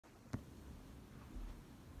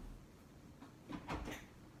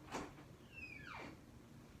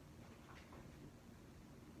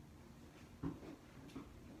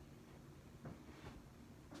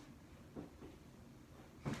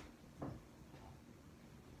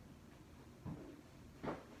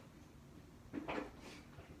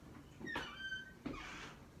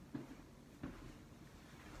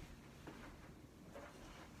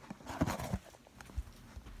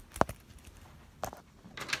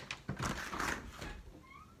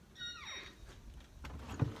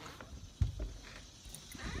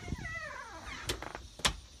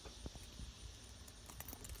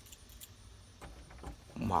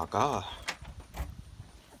my God.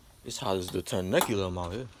 It's hot as the terniculum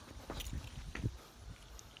out here.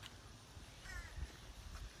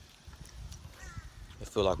 It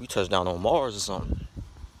feel like we touched down on Mars or something.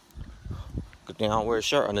 Good thing I don't wear a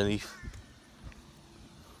shirt underneath.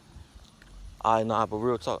 Nah, but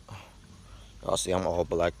real talk. Y'all see I'm all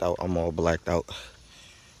blacked out.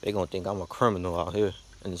 They gonna think I'm a criminal out here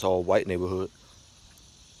in this all white neighborhood.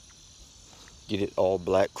 Get it, all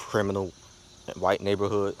black criminal white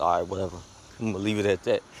neighborhood. Alright, whatever. I'm gonna leave it at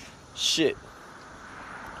that. Shit.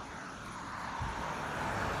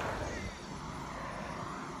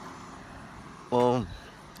 Oh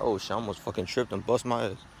shit, I almost fucking tripped and bust my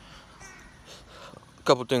ass. A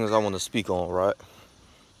couple things I want to speak on, right?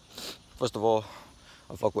 First of all,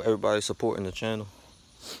 I fuck with everybody supporting the channel.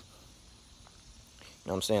 You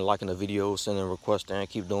know what I'm saying? Liking the videos, sending requests there, and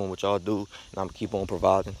keep doing what y'all do. And I'm gonna keep on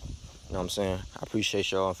providing. You know what I'm saying? I appreciate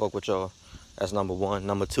y'all and fuck with y'all. That's number one.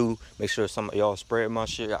 Number two, make sure some of y'all spread my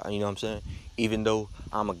shit. You know what I'm saying? Even though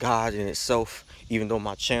I'm a god in itself, even though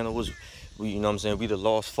my channel was, you know what I'm saying, we the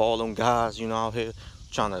lost fallen guys, you know, out here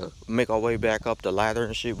trying to make our way back up the ladder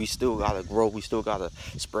and shit. We still gotta grow. We still gotta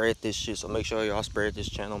spread this shit. So make sure y'all spread this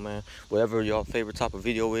channel, man. Whatever y'all favorite type of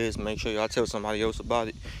video is, make sure y'all tell somebody else about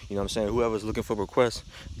it. You know what I'm saying? Whoever's looking for requests,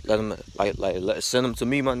 let them send them to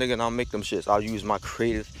me, my nigga, and I'll make them shits. I'll use my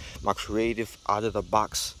creative out of the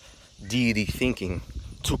box deity thinking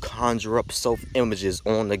to conjure up self images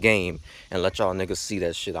on the game and let y'all niggas see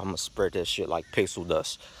that shit. I'ma spread that shit like pixel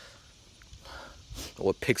dust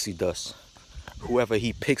or pixie dust. Whoever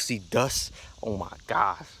he pixie dust, oh my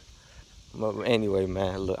gosh. But anyway,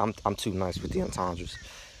 man, look, I'm too nice with the entendres.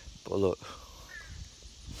 But look,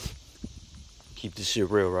 keep this shit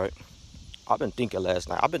real, right? I've been thinking last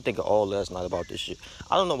night. I've been thinking all last night about this shit.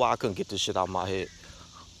 I don't know why I couldn't get this shit out of my head.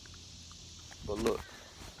 But look,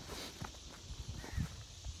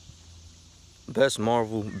 best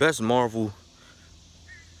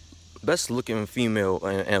looking female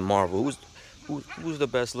in Marvel. Who's the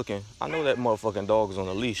best looking? I know that motherfucking dog is on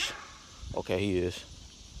a leash. Okay, he is.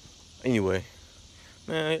 Anyway,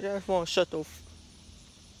 man, that phone shut the.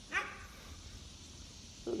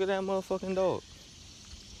 Look at that motherfucking dog.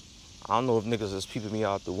 I don't know if niggas is peeping me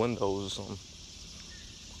out the windows or something.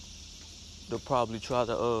 They'll probably try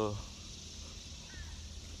to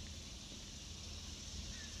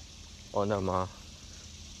Oh, never mind.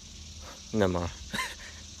 Never mind.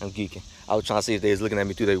 I'm geeking. I was trying to see if they was looking at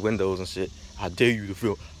me through their windows and shit. I dare you to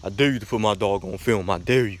put my dog on film. I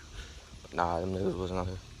dare you. But nah, them niggas wasn't out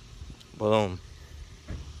here. But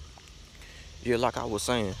yeah, like I was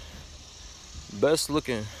saying, best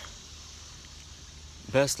looking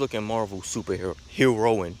Marvel superhero,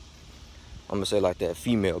 heroine. I'm gonna say it like that,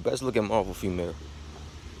 female. Best looking Marvel female.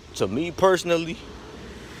 To me personally,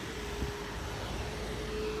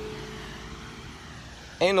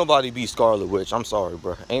 ain't nobody beat Scarlet Witch. I'm sorry,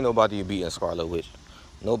 bro. Ain't nobody beating Scarlet Witch.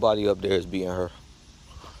 Nobody up there is beating her.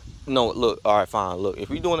 No, look, all right, fine. Look, if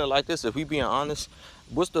we doing it like this, if we being honest,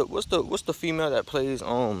 what's the female that plays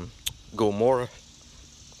Gamora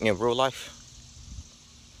in real life?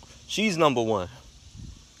 She's number one.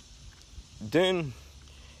 Then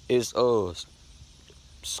is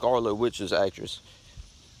Scarlet Witch's actress.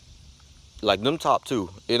 Like them top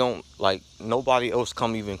two. It don't, like, nobody else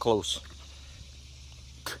come even close.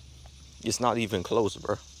 It's not even close,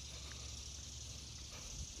 bro.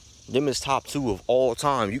 Them is top two of all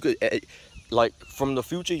time. You could add, like, from the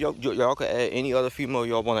future, y'all could add any other female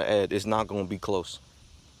y'all want to add. It's not gonna be close.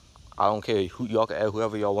 I don't care who y'all can add,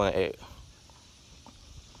 whoever y'all want to add.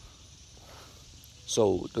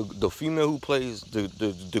 So the female who plays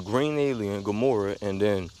the green alien Gamora, and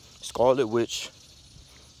then Scarlet Witch,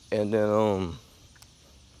 and then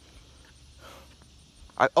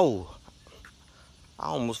I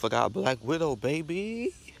almost forgot Black Widow,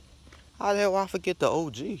 baby. How the hell I forget the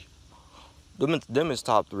OG? Them is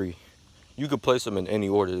top three. You could place them in any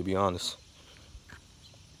order, to be honest.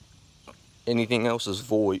 Anything else is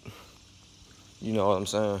void. You know what I'm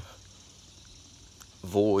saying?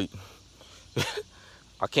 Void.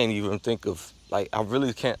 I can't even think of, like, I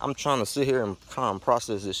really can't. I'm trying to sit here and try and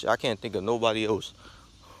process this shit. I can't think of nobody else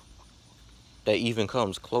that even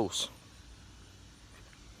comes close.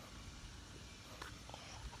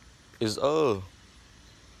 Is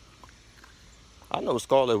I know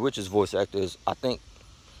Scarlet Witch's voice actor is,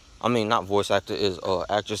 not voice actor, is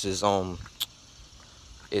actress is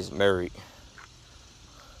married.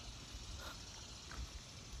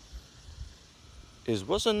 Is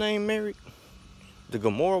what's her name married? The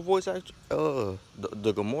Gamora voice actress, the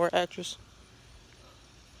Gamora actress.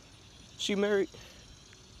 She married?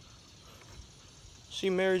 She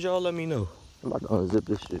married, y'all? Let me know. I'm about to unzip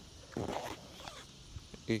this shit.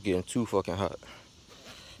 It's getting too fucking hot.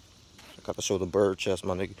 I gotta show the bird chest,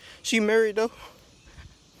 my nigga. She married though?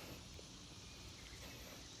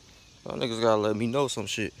 Y'all niggas gotta let me know some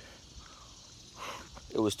shit.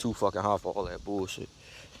 It was too fucking hot for all that bullshit.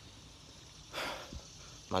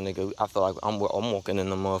 My nigga, I feel like I'm walking in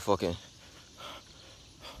the motherfucking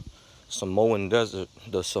Samoan desert.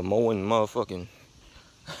 The Samoan motherfucking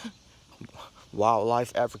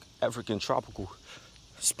wildlife African tropical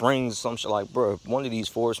springs, some shit. Like, bro, one of these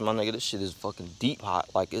forests, my nigga, this shit is fucking deep hot.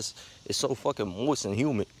 Like, it's so fucking moist and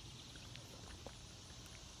humid.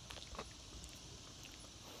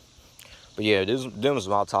 But yeah, them was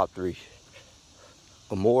my top 3.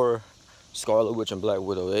 Gamora, Scarlet Witch, and Black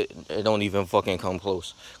Widow. It don't even fucking come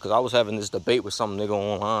close. Cause I was having this debate with some nigga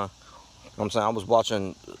online. You know what I'm saying? I was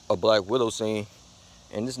watching a Black Widow scene,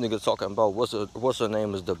 and this nigga talking about what's her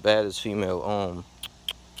name is the baddest female.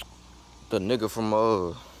 The nigga from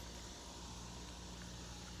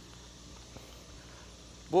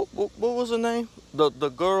what was her name? The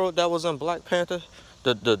girl that was in Black Panther,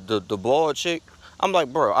 the bald chick. I'm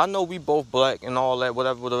like, bro, I know we both black and all that,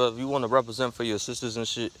 whatever you want to represent for your sisters and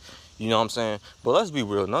shit. You know what I'm saying? But let's be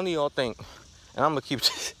real. None of y'all think, and I'm gonna keep,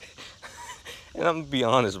 and I'm gonna be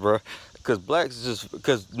honest, bro. Cause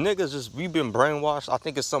niggas just, we been brainwashed. I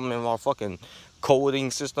think it's something in our fucking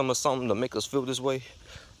coding system or something to make us feel this way.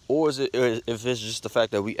 Or is it, if it's just the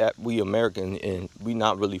fact that we American and we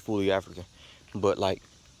not really fully African. But like,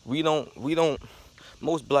 we don't,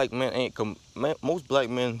 most black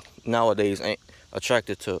men nowadays ain't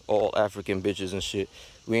attracted to all African bitches and shit.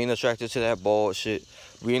 We ain't attracted to that bald shit.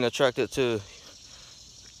 We ain't attracted to,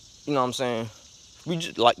 you know what I'm saying? We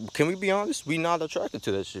just, like, can we be honest? We not attracted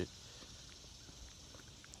to that shit.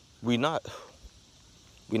 We not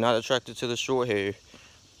attracted to the short hair.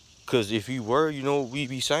 Cause if you were, you know what we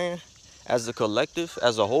be saying? As a collective,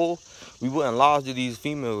 as a whole, we wouldn't lie to these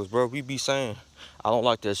females, bro. We be saying, I don't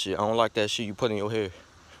like that shit. I don't like that shit you put in your hair.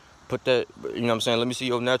 Put that, you know what I'm saying? Let me see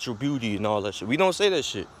your natural beauty and all that shit. We don't say that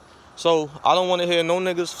shit. So, I don't want to hear no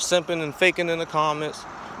niggas simping and faking in the comments.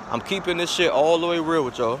 I'm keeping this shit all the way real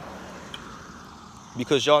with y'all.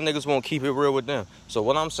 Because y'all niggas won't keep it real with them. So,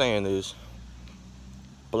 what I'm saying is,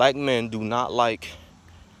 black men do not like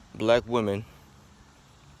black women.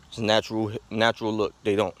 It's natural look.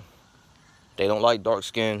 They don't like dark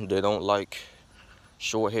skin. They don't like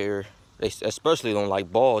short hair. They especially don't like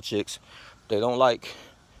bald chicks. They don't like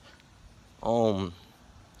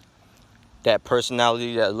that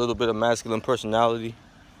personality, that little bit of masculine personality.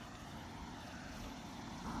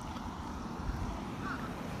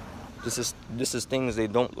 This is things they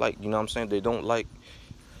don't like, you know what I'm saying? They don't like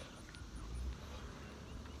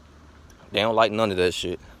none of that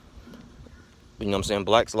shit. You know what I'm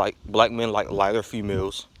saying? Black men like lighter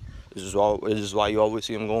females. This is why you always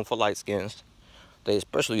see them going for light skins. They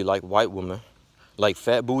especially like white women, like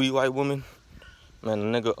fat booty white women.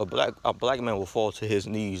 Man, a black man will fall to his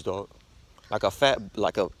knees, dog. Like a fat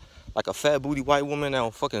booty white woman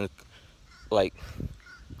that'll fucking, like, you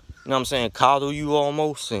know what I'm saying, coddle you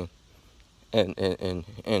almost and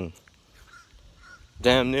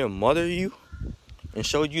damn near mother you and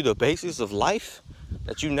show you the basics of life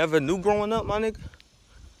that you never knew growing up, my nigga.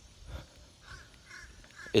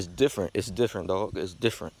 It's different. It's different, dog. It's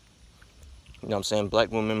different. You know what I'm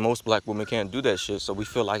saying? Most black women can't do that shit, so we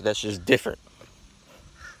feel like that shit's different.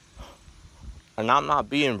 And I'm not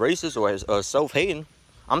being racist or self-hating.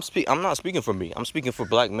 I'm not speaking for me. I'm speaking for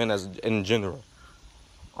black men in general.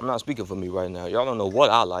 I'm not speaking for me right now. Y'all don't know what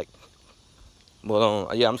I like.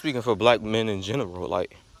 But yeah, I'm speaking for black men in general.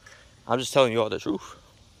 Like, I'm just telling y'all the truth.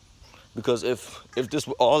 Because if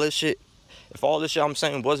all this shit I'm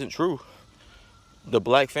saying wasn't true, the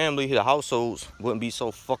black family, the households wouldn't be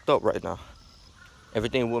so fucked up right now.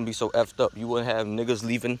 Everything wouldn't be so effed up. You wouldn't have niggas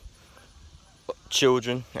leaving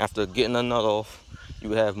children after getting a nut off. You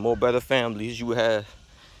would have more better families. You would have,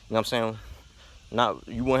 you know what I'm saying?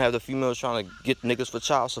 You wouldn't have the females trying to get niggas for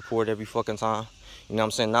child support every fucking time. You know what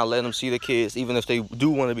I'm saying? Not letting them see the kids, even if they do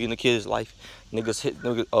want to be in the kid's life.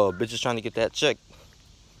 Bitches trying to get that check.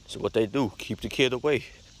 So what they do, keep the kid away.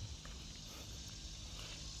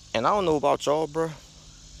 And I don't know about y'all, bro,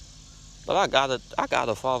 but I got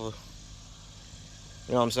a father.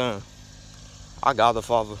 You know what I'm saying? I got a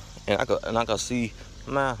father, and I can see,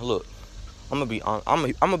 man. Look, I'm gonna be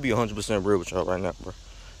 100% real with y'all right now, bro.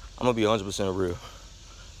 I'm gonna be 100% real.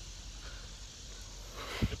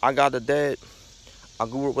 I got a dad. I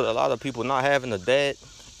grew up with a lot of people not having a dad,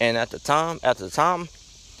 and at the time,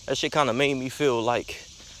 that shit kind of made me feel like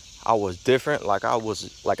I was different, like I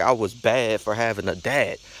was bad for having a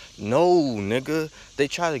dad. No, nigga. They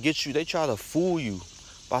try to get you, they try to fool you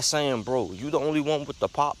by saying, bro, you the only one with the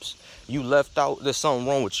pops. You left out, there's something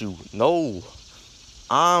wrong with you. No.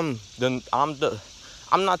 I'm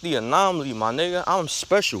not the anomaly, my nigga. I'm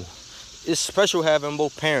special. It's special having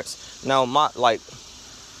both parents. Now my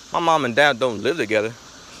mom and dad don't live together.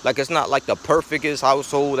 Like, it's not like the perfectest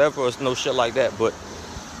household ever or no shit like that, but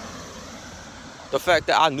the fact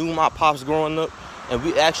that I knew my pops growing up and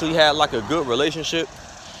we actually had like a good relationship,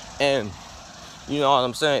 and you know what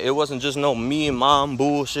I'm saying, it wasn't just no me and mom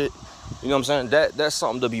bullshit. You know what I'm saying? That's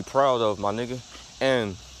something to be proud of, my nigga.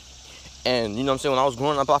 And you know what I'm saying, when I was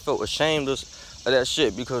growing up, I felt ashamed of that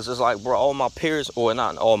shit, because it's like, bro, all my peers, or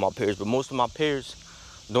not all my peers, but most of my peers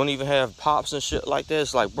don't even have pops and shit like that.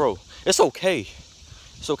 It's like, bro, it's okay.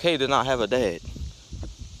 It's okay to not have a dad.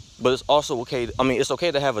 But it's also okay, it's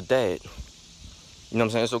okay to have a dad. You know what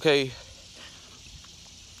I'm saying? It's okay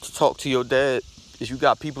to talk to your dad. If you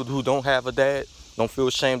got people who don't have a dad, don't feel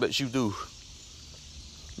ashamed that you do.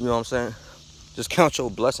 You know what I'm saying? Just count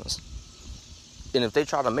your blessings. And if they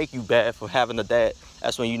try to make you bad for having a dad,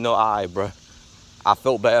 that's when you know, all right, bro, I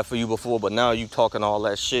felt bad for you before, but now you talking all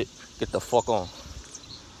that shit. Get the fuck on.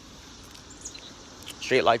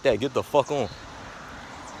 Straight like that, get the fuck on.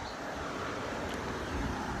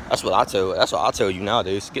 That's what I tell you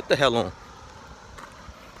nowadays. Get the hell on.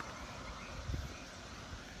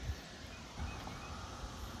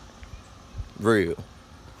 Real.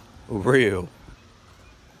 Real.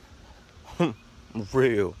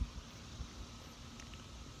 Real.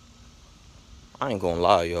 I ain't gonna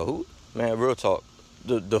lie, yo. Man, real talk.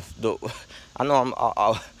 I know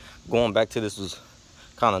I going back to this was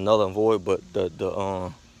kind of null and void, but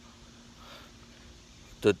the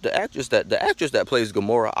actress that plays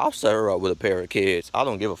Gamora, I'll set her up with a pair of kids. I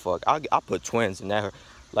don't give a fuck. I put twins in that.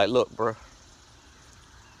 Like, look, bro.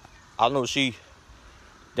 I know she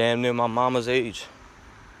damn near my mama's age,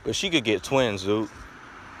 but she could get twins, dude.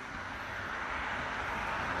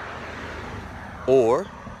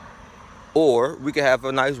 Or we could have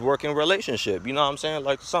a nice working relationship. You know what I'm saying?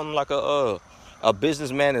 Like something like a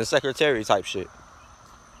businessman and secretary type shit.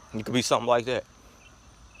 It could be something like that.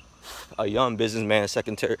 A young businessman and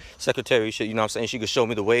secretary shit. You know what I'm saying? She could show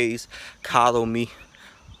me the ways, coddle me,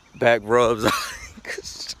 back rubs.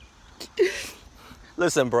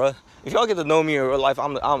 Listen, bro. If y'all get to know me in real life,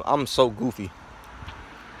 I'm so goofy.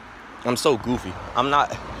 I'm so goofy. I'm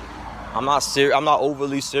not serious. I'm not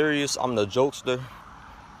overly serious. I'm the jokester.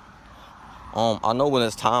 I know when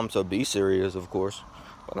it's time to be serious, of course,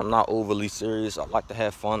 but I'm not overly serious. I like to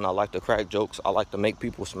have fun. I like to crack jokes. I like to make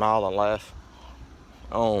people smile and laugh.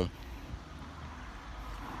 I'm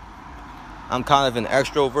kind of an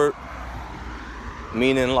extrovert,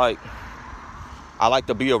 meaning like I like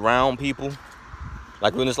to be around people.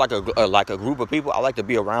 Like when it's like a group of people, I like to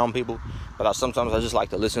be around people. But sometimes I just like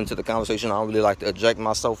to listen to the conversation. I don't really like to eject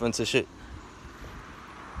myself into shit.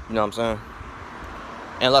 You know what I'm saying?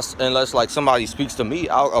 Unless like somebody speaks to me,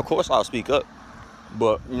 of course I'll speak up.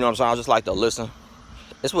 But you know what I'm saying? I just like to listen.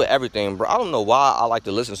 It's with everything, bro. I don't know why I like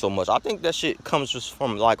to listen so much. I think that shit comes just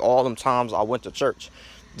from like all them times I went to church.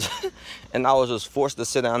 And I was just forced to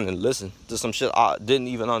sit down and listen to some shit I didn't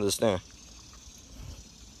even understand.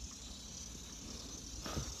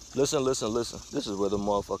 Listen. This is where the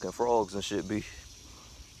motherfucking frogs and shit be.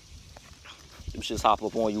 Them shits hop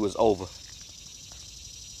up on you, it's over.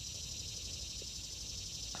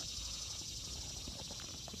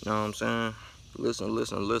 You know what I'm saying?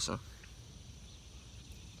 Listen.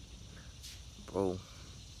 Bro.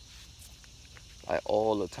 Like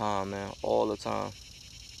all the time, man. All the time.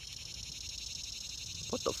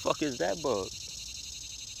 What the fuck is that bug?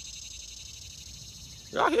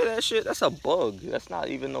 Y'all hear that shit? That's a bug. That's not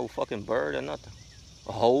even no fucking bird or nothing.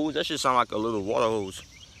 A hose? That shit sound like a little water hose.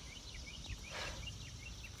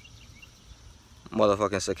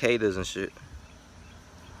 Motherfucking cicadas and shit.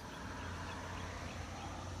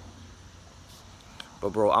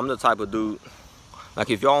 But bro, I'm the type of dude, like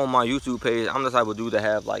if y'all on my YouTube page, I'm the type of dude that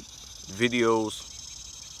have like videos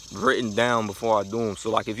written down before I do them. So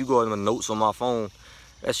like if you go in the notes on my phone,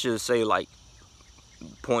 that should say like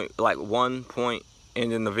 1 point,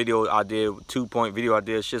 and then the video I did, 2 point video I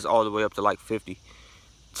did, shit's all the way up to like 50.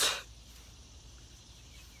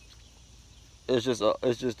 It's just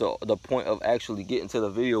the point of actually getting to the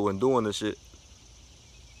video and doing the shit.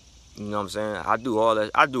 You know what I'm saying? I do all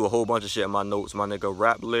that. I do a whole bunch of shit in my notes, my nigga.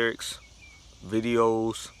 Rap lyrics,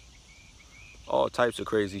 videos, all types of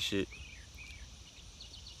crazy shit.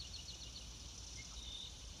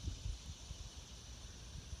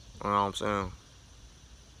 You know what I'm saying?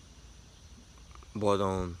 But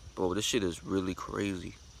Bro, this shit is really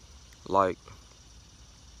crazy. Like,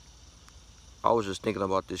 I was just thinking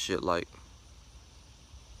about this shit, like,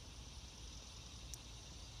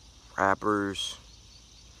 rappers,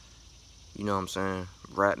 you know what I'm saying,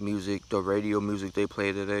 rap music, the radio music they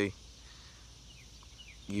play today.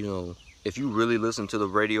 You know, if you really listen to the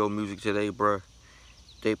radio music today, bruh,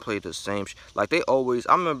 they play the same like they always.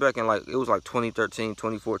 I remember back in, like, it was like 2013,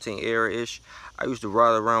 2014 era-ish. I used to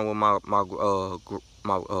ride around with my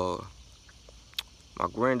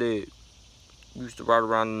granddad. Used to ride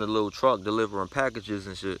around in the little truck delivering packages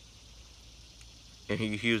and shit. And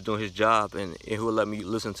he was doing his job, and he would let me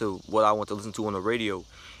listen to what I want to listen to on the radio.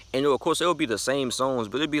 And, you know, of course, it would be the same songs,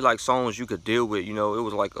 but it'd be like songs you could deal with. You know, it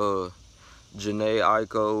was like Janae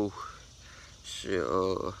Aiko, shit,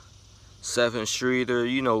 7th Streeter,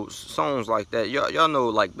 you know, songs like that. Y'all know,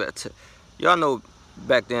 like, y'all know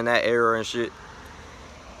back then, that era and shit.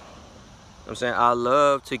 I'm saying, I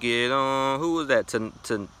love to get on. Who was that?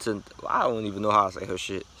 I don't even know how to say her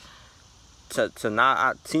shit. Tina,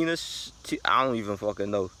 I don't even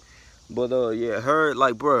fucking know. But yeah, her,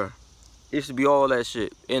 like, bruh, it used to be all that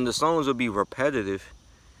shit, and the songs would be repetitive,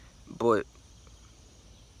 but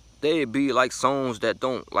they'd be like songs that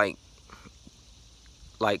don't like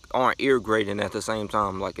aren't ear grating at the same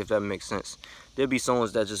time, like, if that makes sense. There'd be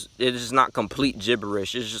songs that it's just not complete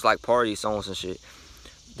gibberish. It's just like party songs and shit.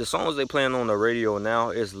 The songs they playing on the radio now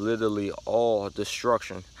is literally all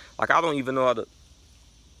destruction. Like, I don't even know how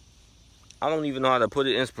to put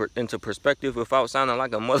it into perspective without sounding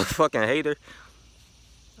like a motherfucking hater.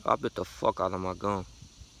 I bit the fuck out of my gum.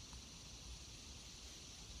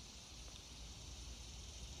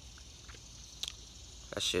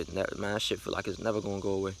 That shit, man, that shit feel like it's never gonna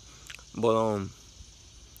go away. But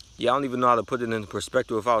yeah, I don't even know how to put it into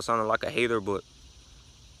perspective without sounding like a hater, but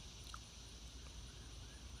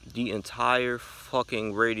the entire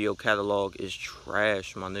fucking radio catalog is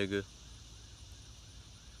trash, my nigga.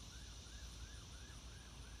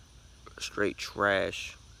 Straight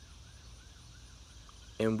trash.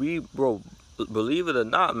 And we, bro, believe it or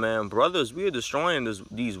not, man, brothers, we are destroying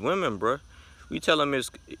these women, bro. We telling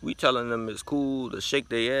them it's cool to shake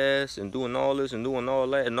their ass and doing all this and doing all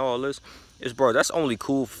that and all this. It's, bro, that's only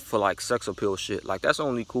cool for, like, sex appeal shit. Like, that's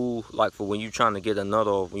only cool, like, for when you trying to get a nut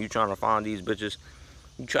off, when you trying to find these bitches.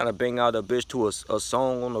 You trying to bang out a bitch to a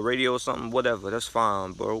song on the radio or something, whatever, that's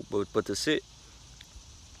fine, bro. But to sit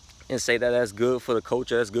and say that that's good for the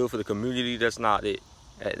culture, that's good for the community, that's not it.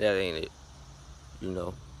 That ain't it. You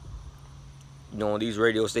know, on these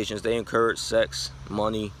radio stations, they encourage sex,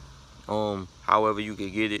 money, however you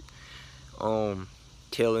could get it,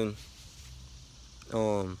 killing.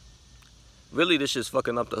 Really, this shit's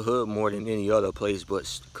fucking up the hood more than any other place.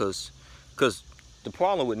 But cause the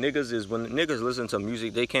problem with niggas is when niggas listen to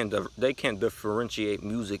music, they can't differentiate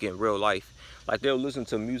music in real life. Like, they'll listen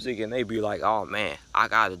to music and they be like, oh man, I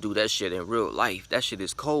gotta do that shit in real life. That shit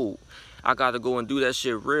is cold. I gotta go and do that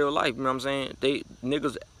shit real life. You know what I'm saying?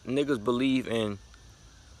 Niggas believe in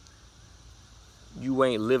you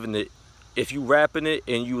ain't living it. If you rapping it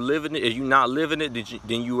and you living it, if you not living it,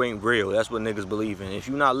 then you ain't real. That's what niggas believe in. If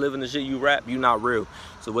you not living the shit you rap, you not real.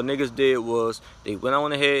 So what niggas did was they went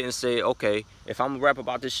on ahead and said, okay, if I'm gonna rap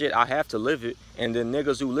about this shit, I have to live it. And then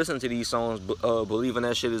niggas who listen to these songs believe in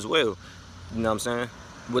that shit as well. You know what I'm saying?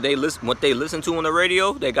 What they listen to on the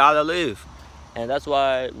radio, they gotta live. And that's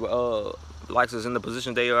why blacks is in the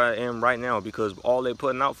position they are in right now, because all they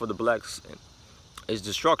putting out for the blacks is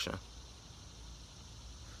destruction.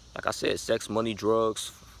 Like I said, sex, money,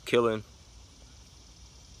 drugs, killing.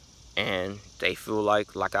 And they feel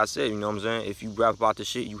like I said, you know what I'm saying? If you rap about the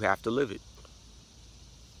shit, you have to live it.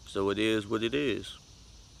 So it is what it is.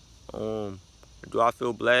 Do I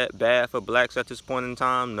feel bad for blacks at this point in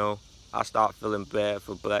time? No. I stopped feeling bad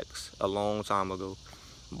for blacks a long time ago.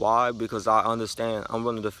 Why? Because I understand. I'm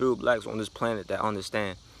one of the few blacks on this planet that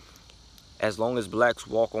understand. As long as blacks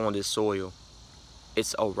walk on this soil,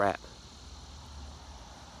 it's a rap.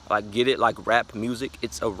 Like, get it? Like rap music,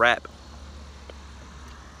 it's a rap.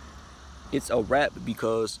 It's a rap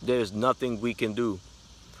because there's nothing we can do.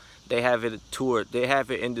 They have it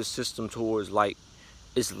in the system towards, like,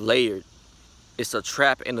 it's layered. It's a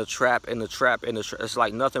trap and a trap and a trap and a trap. It's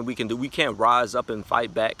like nothing we can do. We can't rise up and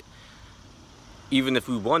fight back, even if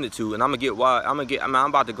we wanted to. And I'm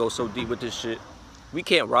about to go so deep with this shit. We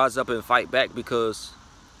can't rise up and fight back because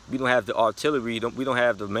we don't have the artillery. We don't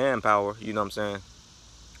have the manpower. You know what I'm saying?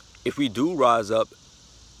 If we do rise up,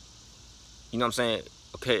 you know what I'm saying?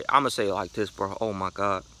 Okay, I'm gonna say it like this, bro. Oh my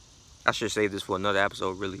God, I should say this for another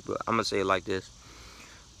episode, really, but I'm gonna say it like this.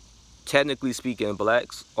 Technically speaking,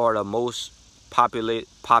 blacks are the most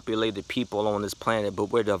populated people on this planet, but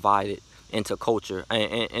we're divided into culture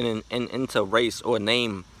and into race or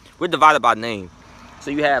name. We're divided by name. So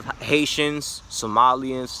you have Haitians,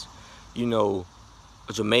 Somalians, you know,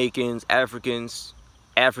 Jamaicans, Africans,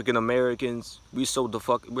 African Americans. We're so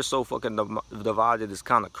fucking divided. It's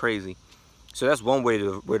kind of crazy. So that's one way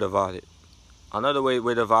we're divided. Another way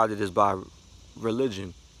we're divided is by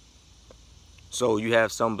religion. So you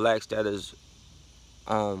have some blacks that is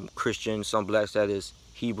Christian, some blacks that is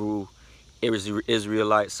Hebrew,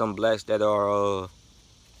 Israelite, some blacks that are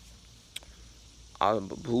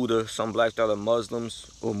Buddha, some blacks that are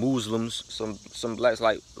Muslims or Muslims, some blacks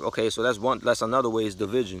like, okay, so that's another way is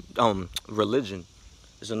division. Religion.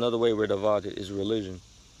 It's another way we're divided is religion.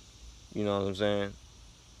 You know what I'm saying?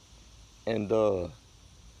 And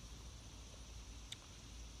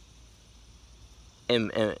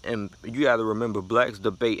you got to remember, blacks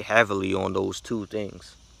debate heavily on those two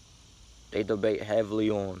things. They debate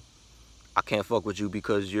heavily on, I can't fuck with you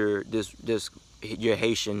because you're you're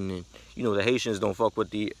Haitian, and you know the Haitians don't fuck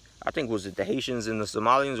with I think was it the Haitians and the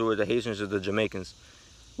Somalians, or the Haitians and the Jamaicans?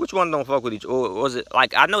 Which one don't fuck with each other? Or was it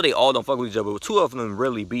like, I know they all don't fuck with each other, but two of them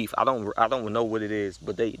really beef. I don't know what it is,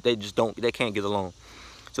 but they just don't, they can't get along.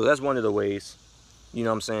 So that's one of the ways. You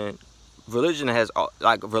know what I'm saying? Religion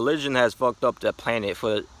has fucked up the planet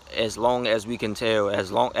for as long as we can tell,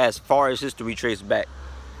 as far as history traces back.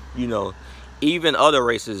 You know, even other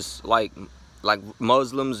races like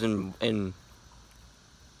Muslims and man,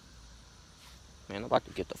 I'm about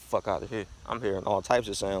to get the fuck out of here. I'm hearing all types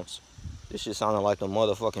of sounds. This shit sounded like the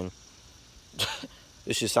motherfucking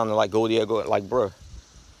this shit sounded like go like, bruh.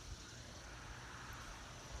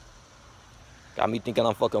 Got me thinking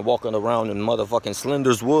I'm fucking walking around in motherfucking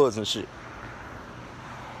Slender's Woods and shit.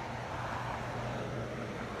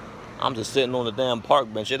 I'm just sitting on the damn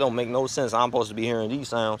park bench. It don't make no sense. I'm supposed to be hearing these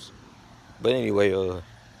sounds. But anyway,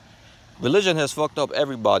 religion has fucked up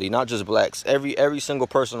everybody, not just blacks. Every single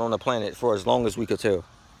person on the planet for as long as we could tell.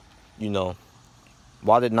 You know.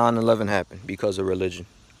 Why did 9/11 happen? Because of religion.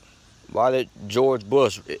 Why did George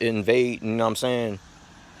Bush invade, you know what I'm saying,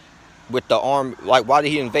 with the army? Like, why did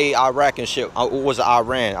he invade Iraq and shit? Or was it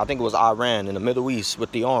Iran? I think it was Iran in the Middle East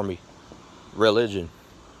with the army. Religion.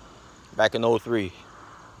 Back in 03.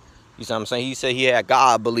 You see what I'm saying? He said he had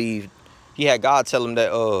God he had God tell him that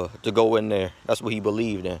to go in there. That's what he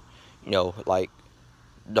believed in. You know, like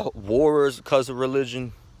the wars because of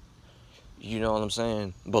religion. You know what I'm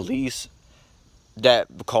saying? Beliefs that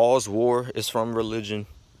cause war is from religion.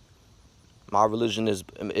 My religion is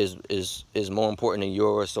more important than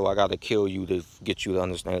yours, so I gotta kill you to get you to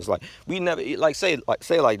understand. It's like we never say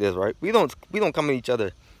like this, right? We don't come to each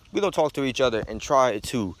other. We don't talk to each other and try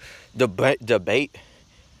to debate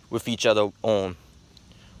with each other on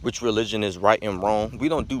which religion is right and wrong. We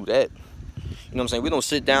don't do that. You know what I'm saying? We don't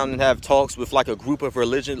sit down and have talks with like a group of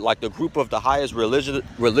religion, like the group of the highest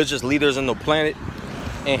religious leaders on the planet,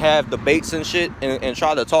 and have debates and shit and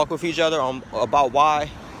try to talk with each other about why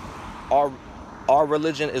our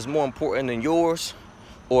religion is more important than yours,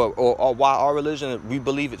 or why our religion, we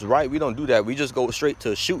believe it's right. We don't do that. We just go straight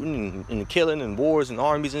to shooting and killing and wars and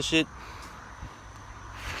armies and shit.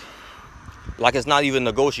 Like it's not even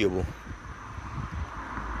negotiable.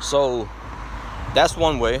 So that's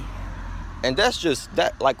one way. And that's just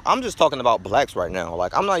that, like, I'm just talking about blacks right now.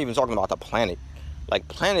 Like, I'm not even talking about the planet. Like,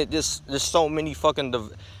 planet, there's so many fucking,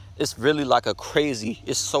 it's really like a crazy,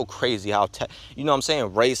 it's so crazy how, you know what I'm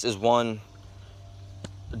saying? Race is one.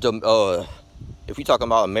 If we talking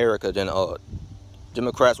about America, then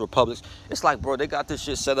Democrats, Republicans, it's like, bro, they got this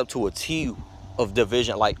shit set up to a T of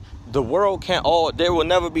division. Like, the world can't there will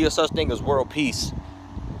never be a such thing as world peace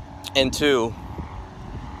until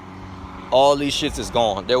all these shits is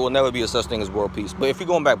gone. There will never be a such thing as world peace. But if you're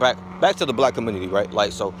going back to the black community, right?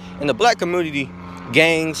 Like, so in the black community,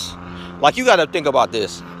 gangs, like, you gotta think about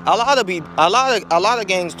this. A lot of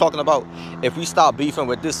gangs talking about, if we stop beefing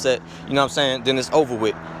with this set, you know what I'm saying, then it's over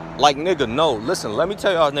with. Like, nigga, no. Listen, let me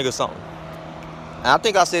tell y'all niggas something. And I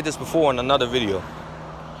think I said this before in another video.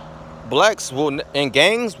 Blacks and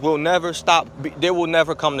gangs will never stop. They will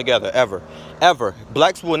never come together, ever. Ever.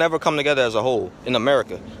 Blacks will never come together as a whole in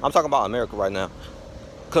America. I'm talking about America right now.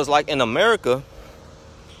 Because, like, in America,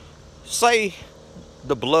 say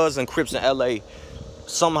the Bloods and Crips in LA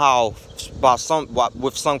somehow,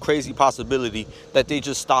 with some crazy possibility that they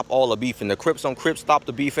just stop all the beefing. The Crips on Crips stop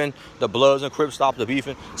the beefing. The Bloods and Crips stop the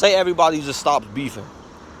beefing. Say everybody just stops beefing.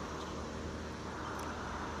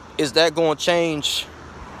 Is that going to change?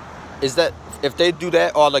 Is that, if they do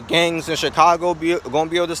that, are the gangs in Chicago going to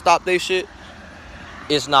be able to stop their shit?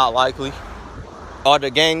 It's not likely. Are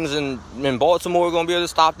the gangs in Baltimore gonna be able to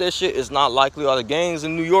stop this shit? It's not likely. Are the gangs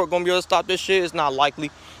in New York gonna be able to stop this shit? It's not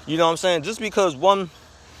likely. You know what I'm saying? Just because one,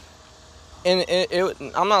 and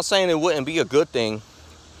I'm not saying it wouldn't be a good thing,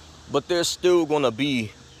 but there's still gonna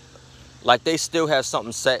be, like, they still have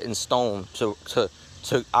something set in stone to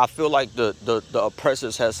I feel like the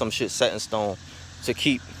oppressors has some shit set in stone to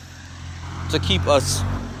keep us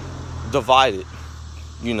divided,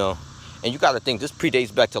 you know. And you got to think, this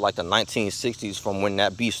predates back to like the 1960s from when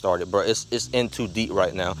that beef started, bro. It's in too deep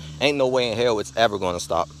right now. Ain't no way in hell it's ever going to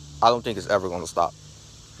stop. I don't think it's ever going to stop,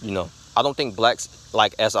 you know. I don't think blacks,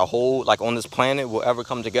 like, as a whole, like, on this planet will ever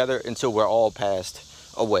come together until we're all passed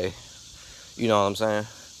away. You know what I'm saying?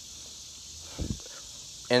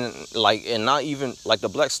 And, like, and not even, like, the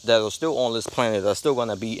blacks that are still on this planet are still going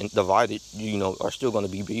to be divided, you know, are still going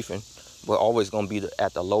to be beefing. We're always going to be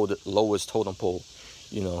at the lowest totem pole,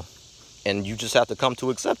 you know. And you just have to come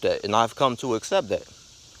to accept that. And I've come to accept that.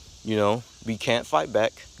 You know, we can't fight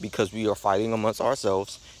back because we are fighting amongst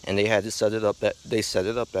ourselves. And they had to set it up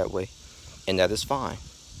that way. And that is fine.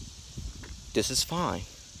 This is fine.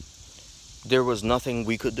 There was nothing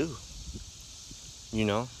we could do. You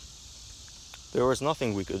know? There was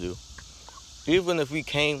nothing we could do. Even if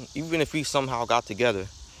we somehow got together.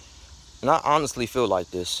 And I honestly feel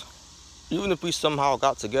like this. Even if we somehow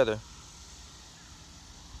got together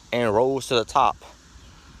and rose to the top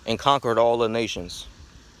and conquered all the nations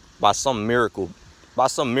by some miracle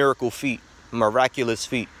feat, miraculous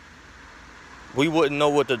feat, we wouldn't know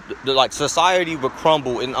what like, society would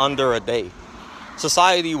crumble in under a day.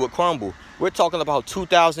 Society would crumble. We're talking about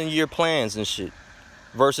 2,000-year plans and shit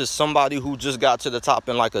versus somebody who just got to the top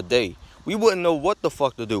in like a day. We wouldn't know what the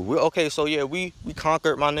fuck to do. Okay, so yeah, we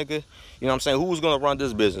conquered, my nigga. You know what I'm saying? Who's gonna run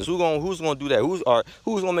this business? Who's gonna do that?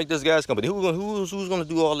 Who's gonna make this gas company? Who's gonna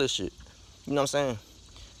do all this shit? You know what I'm saying?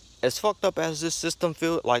 As fucked up as this system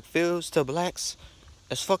feels to blacks,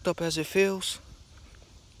 as fucked up as it feels,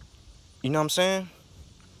 you know what I'm saying?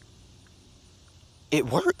 It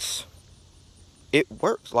works. It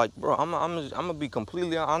works. Like, bro, I'm gonna be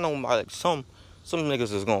completely, I know, like, some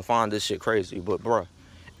niggas is gonna find this shit crazy, but bro,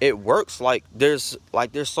 it works. Like, there's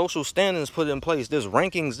social standings put in place. There's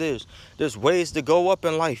rankings. There's ways to go up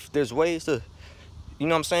in life. There's ways to, you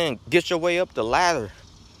know what I'm saying, get your way up the ladder.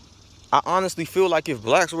 I honestly feel like if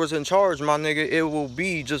blacks was in charge, my nigga, it will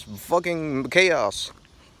be just fucking chaos.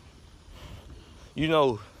 You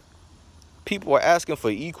know, people are asking for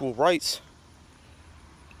equal rights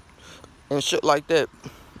and shit like that.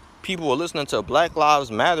 People are listening to Black Lives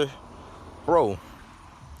Matter, bro.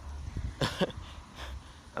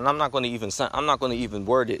 And I'm not gonna even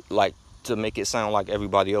word it like to make it sound like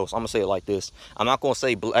everybody else. I'm gonna say it like this. I'm not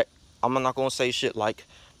gonna say shit like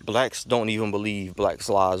blacks don't even believe blacks'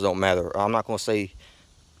 lives don't matter. I'm not gonna say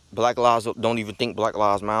black lives don't even think black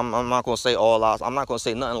lives matter. I'm not gonna say all lives. I'm not gonna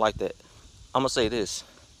say nothing like that. I'm gonna say this.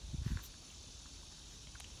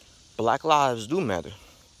 Black lives do matter.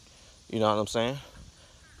 You know what I'm saying?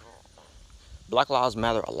 Black lives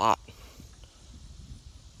matter a lot.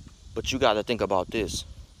 But you gotta think about this.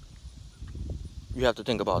 You have to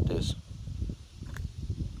think about this.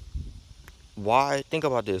 Think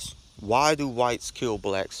about this. Why do whites kill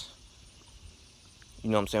blacks? You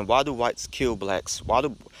know what I'm saying? Why do whites kill blacks? Why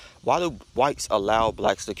do whites allow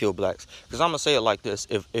blacks to kill blacks? Because I'm gonna say it like this.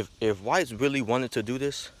 If whites really wanted to do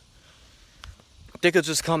this, they could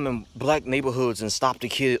just come in black neighborhoods and stop the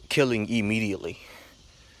killing immediately.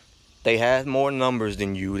 They have more numbers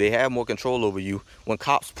than you. They have more control over you. When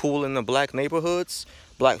cops pull in the black neighborhoods,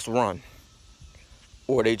 blacks run.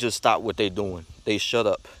 Or they just stop what they're doing. They shut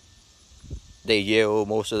up. They yell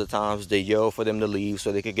most of the times. They yell for them to leave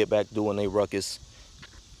so they could get back doing their ruckus.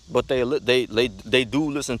 But they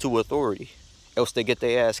do listen to authority. Else they get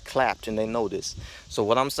their ass clapped, and they know this. So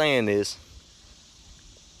what I'm saying is,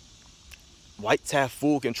 whites have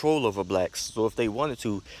full control over blacks. So if they wanted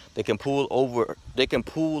to, they can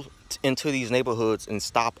pull into these neighborhoods and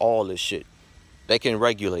stop all this shit. They can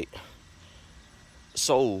regulate.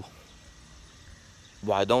 So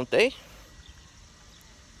why don't they?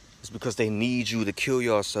 It's because they need you to kill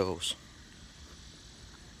yourselves.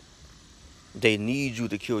 They need you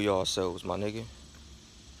to kill yourselves, my nigga.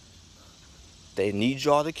 They need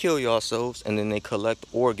y'all to kill yourselves, and then they collect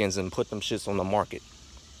organs and put them shits on the market.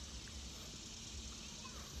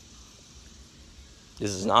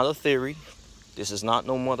 This is not a theory. This is not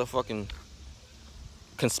no motherfucking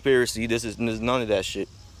conspiracy. This is none of that shit.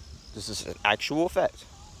 This is an actual fact.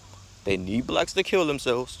 They need blacks to kill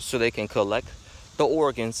themselves so they can collect the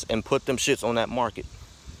organs and put them shits on that market.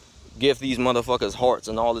 Give these motherfuckers hearts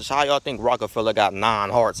and all this. How y'all think Rockefeller got 9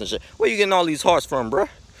 hearts and shit? Where you getting all these hearts from, bruh?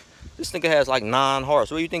 This nigga has like 9 hearts.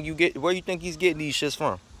 Where you think he's getting these shits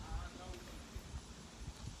from?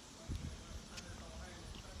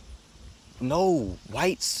 No,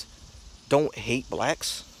 whites don't hate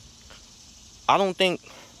blacks. I don't think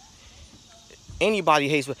anybody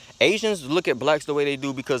hates. Asians look at blacks the way they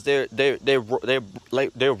do because they're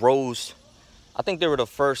rose. I think they were the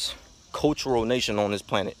first cultural nation on this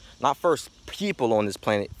planet, not first people on this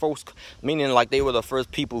planet. First, meaning like they were the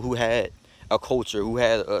first people who had a culture, who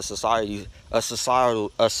had a society, a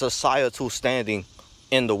societal standing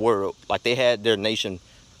in the world. Like they had their nation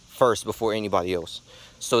first before anybody else.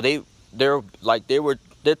 So they're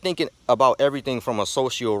thinking about everything from a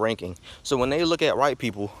social ranking. So when they look at white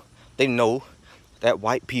people, they know that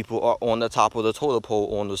white people are on the top of the totem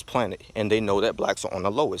pole on this planet, and they know that blacks are on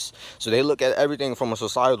the lowest. So they look at everything from a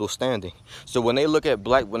societal standing. So when they look at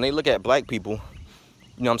black people,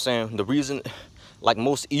 you know what I'm saying, the reason like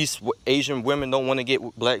most East Asian women don't want to get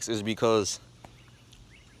with blacks is because,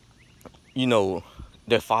 you know,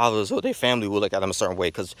 their fathers or their family will look at them a certain way,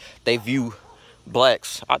 because they view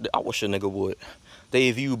blacks, I wish a nigga would,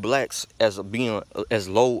 they view blacks as being as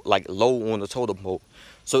low on the totem pole.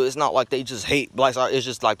 So it's not like they just hate blacks. It's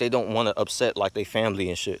just like they don't want to upset like their family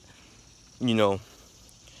and shit. You know,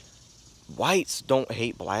 whites don't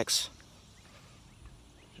hate blacks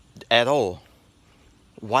at all.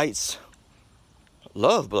 Whites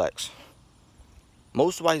love blacks.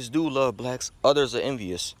 Most whites do love blacks. Others are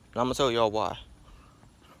envious. And I'm going to tell y'all why.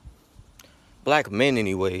 Black men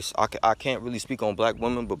anyways. I can't really speak on black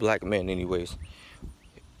women, but black men anyways.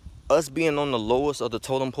 Us being on the lowest of the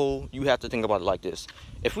totem pole, you have to think about it like this.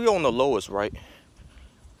 If we're on the lowest, right,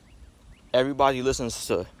 everybody wants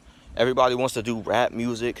to do rap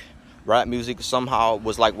music. Rap music somehow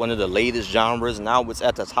was like one of the latest genres. Now it's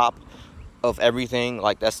at the top of everything.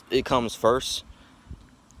 Like it comes first.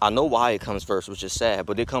 I know why it comes first, which is sad,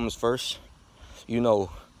 but it comes first. You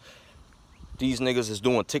know, these niggas is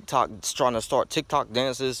doing TikTok, trying to start TikTok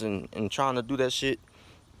dances and trying to do that shit.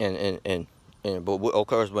 But of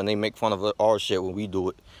course, when they make fun of our shit when we do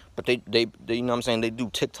it, but they you know what I'm saying, they do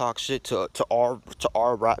TikTok shit to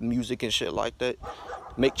our rap music and shit like that.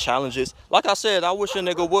 Make challenges. Like I said, I wish a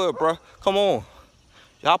nigga would, bruh. Come on,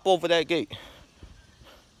 hop over that gate.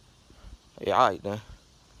 Yeah, alright then.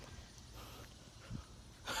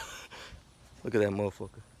 Look at that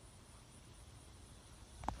motherfucker.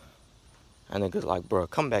 And niggas like, bruh,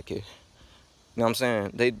 come back here. You know what I'm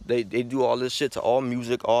saying? They do all this shit to all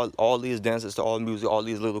music, all these dances to all music, all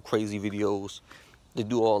these little crazy videos. They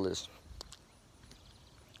do all this.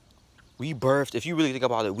 We birthed, if you really think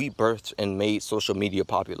about it, we birthed and made social media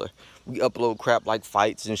popular. We upload crap like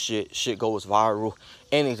fights and shit. Shit goes viral.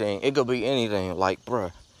 Anything. It could be anything. Like,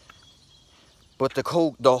 bruh. But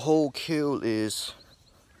the whole kill is,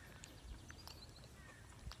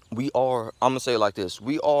 I'm going to say it like this.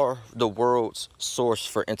 We are the world's source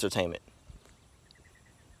for entertainment.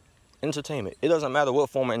 Entertainment. It doesn't matter what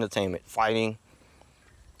form of entertainment. Fighting,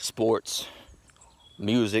 sports,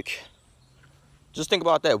 music. Just think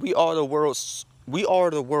about that. We are the world's,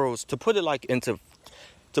 to put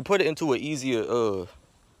it into an easier, to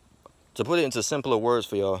put it into simpler words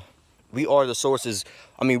for y'all. We are the sources.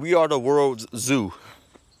 I mean, we are the world's zoo.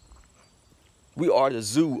 We are the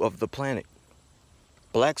zoo of the planet.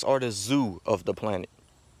 Blacks are the zoo of the planet.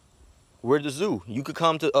 We're the zoo. You could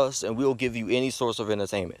come to us and we'll give you any source of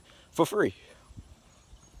entertainment. For free.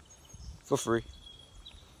 For free.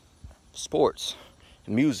 Sports.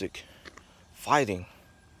 Music. Fighting.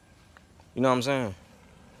 You know what I'm saying?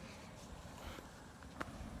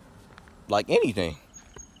 Like anything.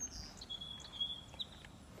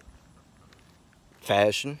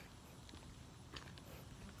 Fashion.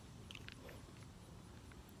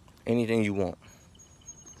 Anything you want.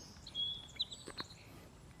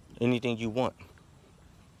 Anything you want.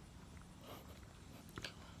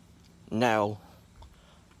 Now,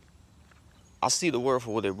 I see the world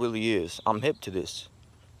for what it really is. I'm hip to this.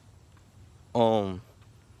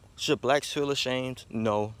 Should blacks feel ashamed?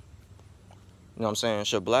 No. You know what I'm saying?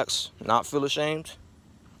 Should blacks not feel ashamed?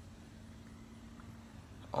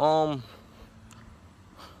 I'm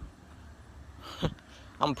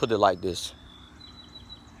gonna put it like this.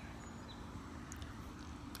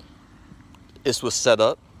 This was set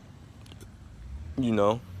up, you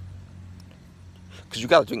know, because you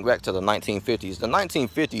got to think back to the 1950s. The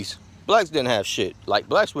 1950s, blacks didn't have shit. Like,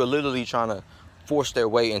 blacks were literally trying to force their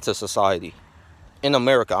way into society. In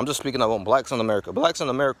America, I'm just speaking of blacks in America. Blacks in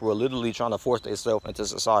America were literally trying to force themselves into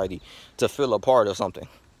society to feel a part of something.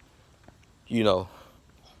 You know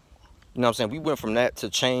what I'm saying? We went from that to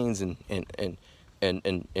chains and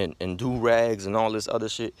do-rags and all this other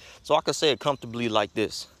shit. So I could say it comfortably like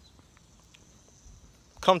this.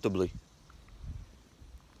 comfortably.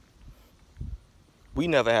 We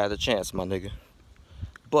never had a chance, my nigga.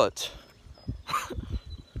 But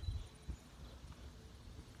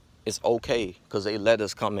it's okay because they let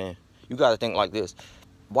us come in. You gotta think like this.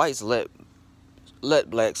 Whites let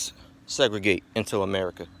blacks segregate into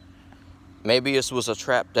America. Maybe this was a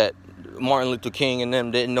trap that Martin Luther King and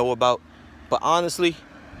them didn't know about. But honestly,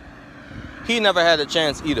 he never had a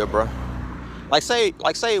chance either, bro. Like say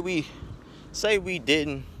we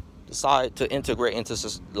didn't decide to integrate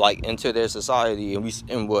into their society, and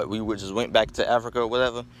we would just went back to Africa or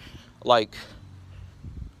whatever. Like,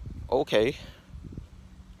 okay,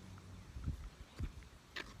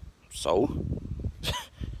 so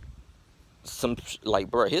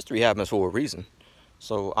bro, history happens for a reason.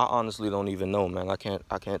 So I honestly don't even know, man. I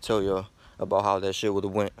can't tell you about how that shit would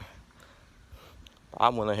have went. I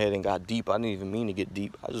went ahead and got deep. I didn't even mean to get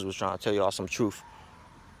deep. I just was trying to tell y'all some truth.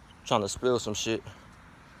 Trying to spill some shit.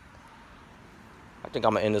 I think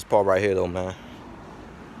I'm gonna end this part right here though, man.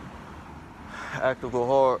 Active, go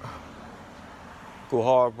hard. Go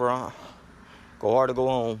hard, bro. Go hard to go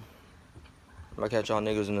home. I'm gonna catch y'all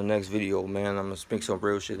niggas in the next video, man. I'm gonna speak some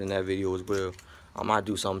real shit in that video as well. I might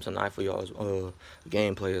do something tonight for y'all's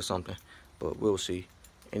gameplay or something, but we'll see.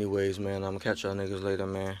 Anyways, man, I'm gonna catch y'all niggas later,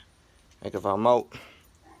 man. Like if I'm out,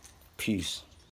 peace.